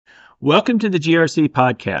Welcome to the GRC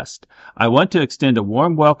podcast. I want to extend a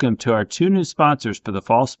warm welcome to our two new sponsors for the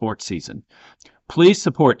fall sports season. Please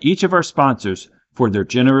support each of our sponsors for their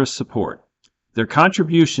generous support. Their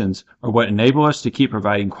contributions are what enable us to keep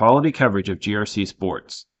providing quality coverage of GRC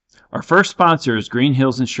sports. Our first sponsor is Green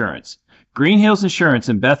Hills Insurance. Green Hills Insurance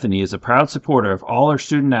in Bethany is a proud supporter of all our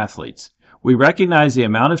student athletes. We recognize the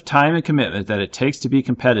amount of time and commitment that it takes to be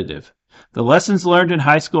competitive. The lessons learned in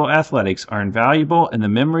high school athletics are invaluable and the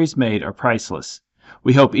memories made are priceless.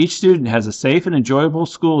 We hope each student has a safe and enjoyable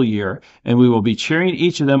school year, and we will be cheering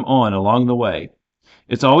each of them on along the way.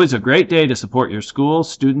 It's always a great day to support your school,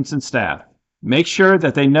 students, and staff. Make sure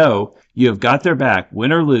that they know you have got their back,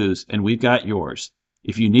 win or lose, and we've got yours.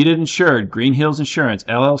 If you need it insured, Green Hills Insurance,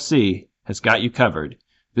 LLC has got you covered.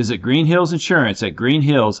 Visit Green Hills Insurance at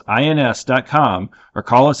greenhillsins.com or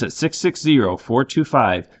call us at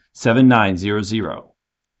 660-425-7900.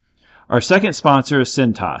 Our second sponsor is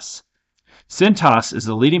Cintas. Cintas is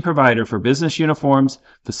the leading provider for business uniforms,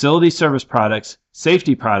 facility service products,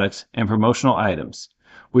 safety products, and promotional items.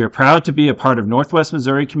 We are proud to be a part of Northwest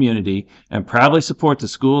Missouri community and proudly support the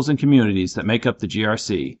schools and communities that make up the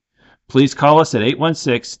GRC. Please call us at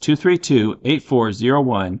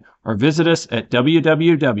 816-232-8401 or visit us at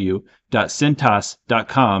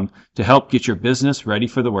www.cintas.com to help get your business ready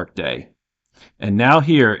for the workday. And now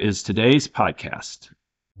here is today's podcast.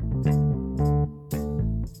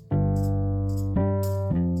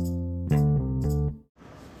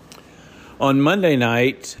 On Monday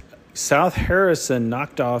night, South Harrison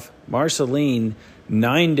knocked off Marceline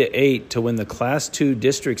 9-8 to win the Class II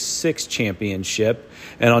District 6 championship.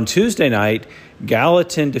 And on Tuesday night,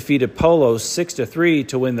 Gallatin defeated Polo 6-3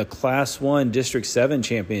 to win the Class I District 7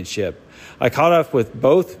 championship. I caught up with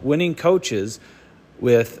both winning coaches,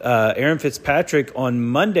 with Aaron Fitzpatrick on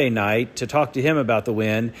Monday night to talk to him about the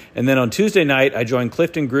win. And then on Tuesday night, I joined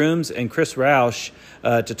Clifton Grooms and Chris Roush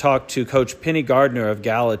to talk to Coach Penny Gardner of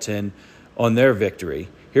Gallatin on their victory.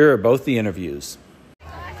 Here are both the interviews.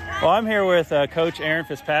 Well, I'm here with Coach Aaron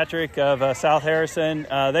Fitzpatrick of South Harrison.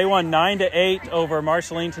 They won 9-8 over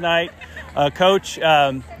Marceline tonight. Coach,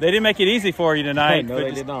 they didn't make it easy for you tonight. No, they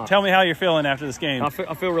did not. Tell me how you're feeling after this game. I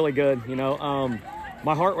feel really good. You know,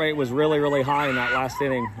 my heart rate was really, really high in that last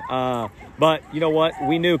inning. But you know what?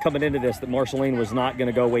 We knew coming into this that Marceline was not going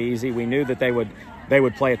to go away easy. We knew that they would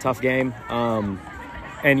play a tough game.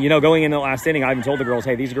 And, you know, going into the last inning, I even told the girls,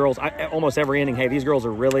 hey, these girls, almost every inning, hey, these girls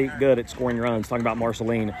are really good at scoring runs, talking about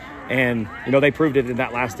Marceline. And, you know, they proved it in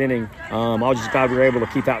that last inning. I was just glad we were able to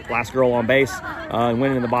keep that last girl on base and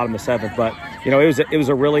win in the bottom of the seventh. But, you know, it was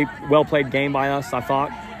a really well-played game by us, I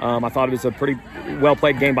thought. I thought it was a pretty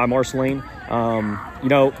well-played game by Marceline. You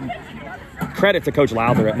know, credit to Coach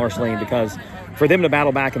Lowther at Marceline, because for them to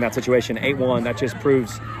battle back in that situation, 8-1, that just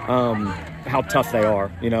proves how tough they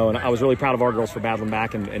are, you know, and I was really proud of our girls for battling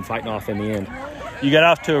back and fighting off in the end. You got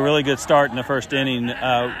off to a really good start in the first inning.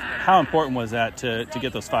 How important was that to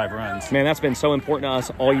get those 5 runs? Man, that's been so important to us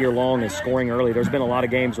all year long, is scoring early. There's been a lot of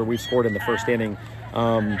games where we've scored in the first inning,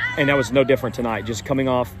 and that was no different tonight. Just coming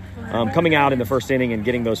out in the first inning and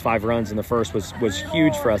getting those 5 runs in the first was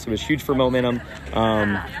huge for us. It was huge for momentum,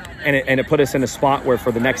 and it put us in a spot where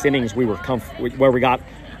for the next innings we were where we got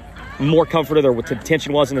more comforted, or the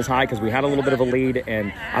tension wasn't as high because we had a little bit of a lead,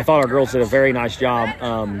 and I thought our girls did a very nice job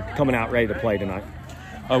coming out ready to play tonight.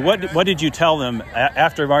 What did you tell them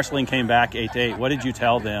after Marceline came back 8-8? What did you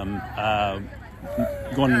tell them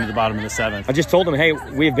going into the bottom of the seventh? I just told them, hey,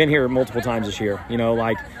 we've been here multiple times this year. You know,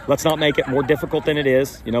 like, let's not make it more difficult than it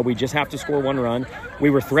is. You know, we just have to score 1 run. We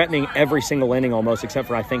were threatening every single inning almost, except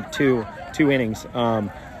for I think two innings.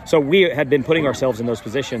 So we had been putting ourselves in those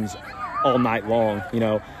positions all night long, you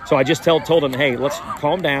know. So I just told them, hey, let's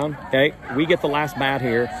calm down, okay? We get the last bat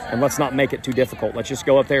here, and let's not make it too difficult. Let's just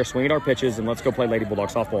go up there, swing at our pitches, and let's go play Lady Bulldog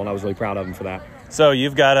softball. And I was really proud of them for that. So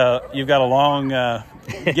you've got a long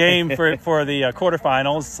game for the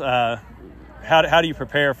quarterfinals. How do you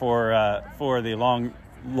prepare for the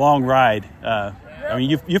long ride? I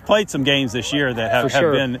mean, you've played some games this year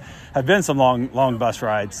that have been some long bus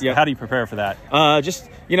rides. Yep. How do you prepare for that? Just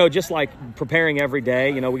like preparing every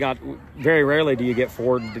day. You know, very rarely do you get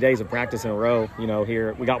 4 days of practice in a row. You know,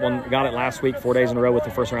 here we got it last week, 4 days in a row with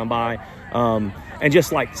the first round bye, and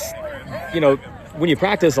just like, you know, when you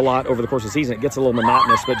practice a lot over the course of the season, it gets a little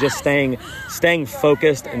monotonous. But just staying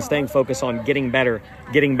focused and staying focused on getting better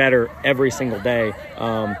every single day.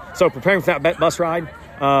 So preparing for that bus ride.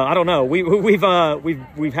 I don't know.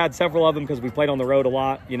 We've had several of them because we've played on the road a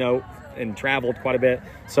lot, you know, and traveled quite a bit.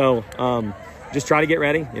 So just try to get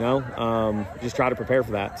ready, you know, just try to prepare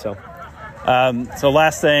for that. So So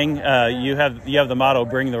last thing, you have the motto,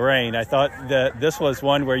 bring the rain. I thought that this was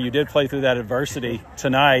one where you did play through that adversity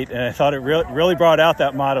tonight, and I thought it really brought out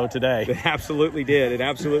that motto today. It absolutely did. It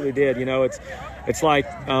absolutely did. You know, it's like,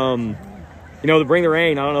 the bring the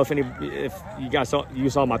rain. I don't know if you guys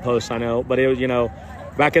saw my post, I know, but it was,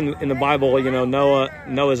 back in the Bible,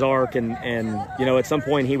 Noah's Ark, and at some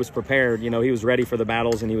point he was prepared. He was ready for the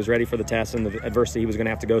battles, and he was ready for the tests and the adversity he was going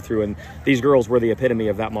to have to go through. And these girls were the epitome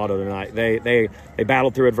of that motto tonight. They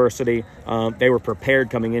battled through adversity. They were prepared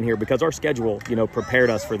coming in here because our schedule, prepared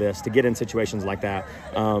us for this, to get in situations like that.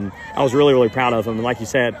 I was really, really proud of them. And like you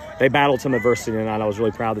said, they battled some adversity tonight. I was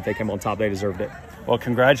really proud that they came on top. They deserved it. Well,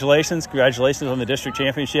 congratulations on the district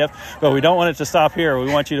championship. But we don't want it to stop here.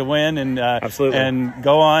 We want you to win and absolutely, and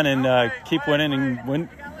go on and keep winning and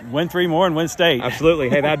win 3 more and win state. Absolutely.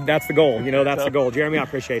 Hey, that's the goal. That's the goal. Jeremy, I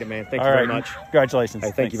appreciate it, man. Thank you very much. Congratulations.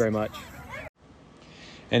 Hey, thank you very much.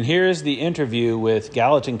 And here's the interview with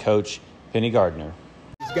Gallatin coach Penny Gardner.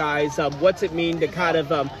 Guys, what's it mean to kind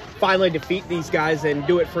of finally defeat these guys and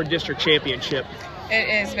do it for a district championship? It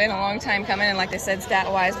has been a long time coming, and like they said,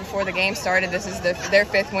 stat-wise, before the game started, this is their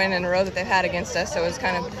 5th win in a row that they've had against us, so it was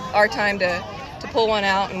kind of our time to pull one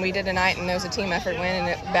out, and we did tonight, and it was a team effort win,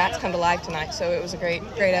 and bats come to life tonight, so it was a great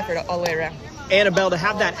effort all the way around. Annabelle, to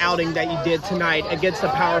have that outing that you did tonight against a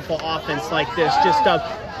powerful offense like this, just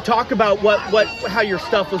talk about how your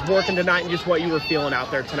stuff was working tonight and just what you were feeling out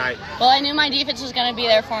there tonight. Well, I knew my defense was going to be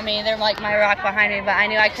there for me. They're like my rock behind me, but I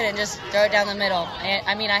knew I couldn't just throw it down the middle.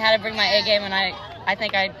 I mean, I had to bring my A game, and I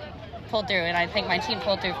think I pulled through, and I think my team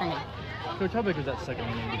pulled through for me. Coach, how big was that second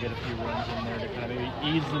inning to get a few runs in there to kind of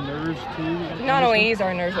ease the nerves too? Not only ease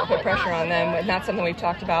our nerves, but put pressure on them. And that's something we've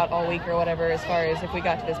talked about all week or whatever, as far as if we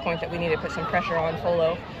got to this point that we need to put some pressure on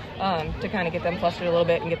Polo to kind of get them flustered a little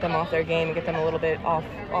bit and get them off their game and get them a little bit off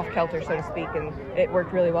kilter, so to speak. And it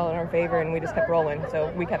worked really well in our favor, and we just kept rolling.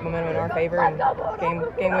 So we kept momentum in our favor, and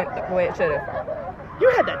game went the way it should have. You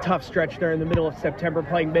had that tough stretch there in the middle of September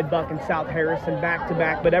playing Mid-Buck and South Harrison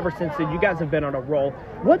back-to-back, but ever since then, you guys have been on a roll.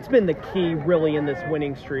 What's been the key really in this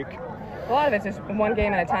winning streak? A lot of it's just one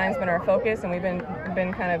game at a time has been our focus, and we've been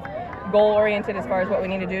kind of goal-oriented as far as what we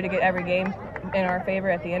need to do to get every game in our favor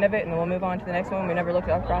at the end of it, and then we'll move on to the next one. We never looked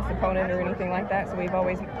across the opponent or anything like that, so we've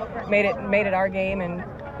always made it our game, and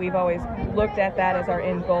we've always looked at that as our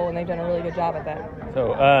end goal, and they've done a really good job at that.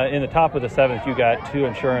 So in the top of the 7th, you got 2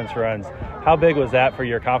 insurance runs. How big was that for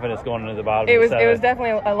your confidence going into the bottom of the 7th? It was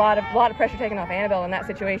definitely a lot of pressure taken off Annabelle in that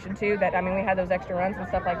situation too. That, I mean, we had those extra runs and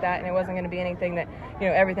stuff like that, and it wasn't going to be anything that,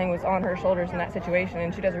 everything was on her shoulders in that situation.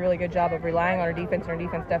 And she does a really good job of relying on her defense, and her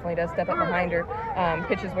defense definitely does step up behind her.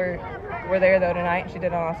 Pitches were there though tonight, and she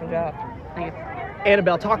did an awesome job. Thank you.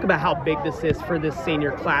 Annabelle, talk about how big this is for this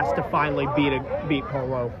senior class to finally beat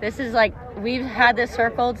Polo. This is like, we've had this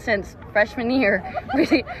circled since freshman year.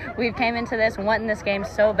 We've came into this wanting this game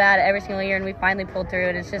so bad every single year, and we finally pulled through,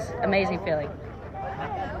 and it's just an amazing feeling.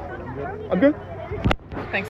 I'm good. Thanks.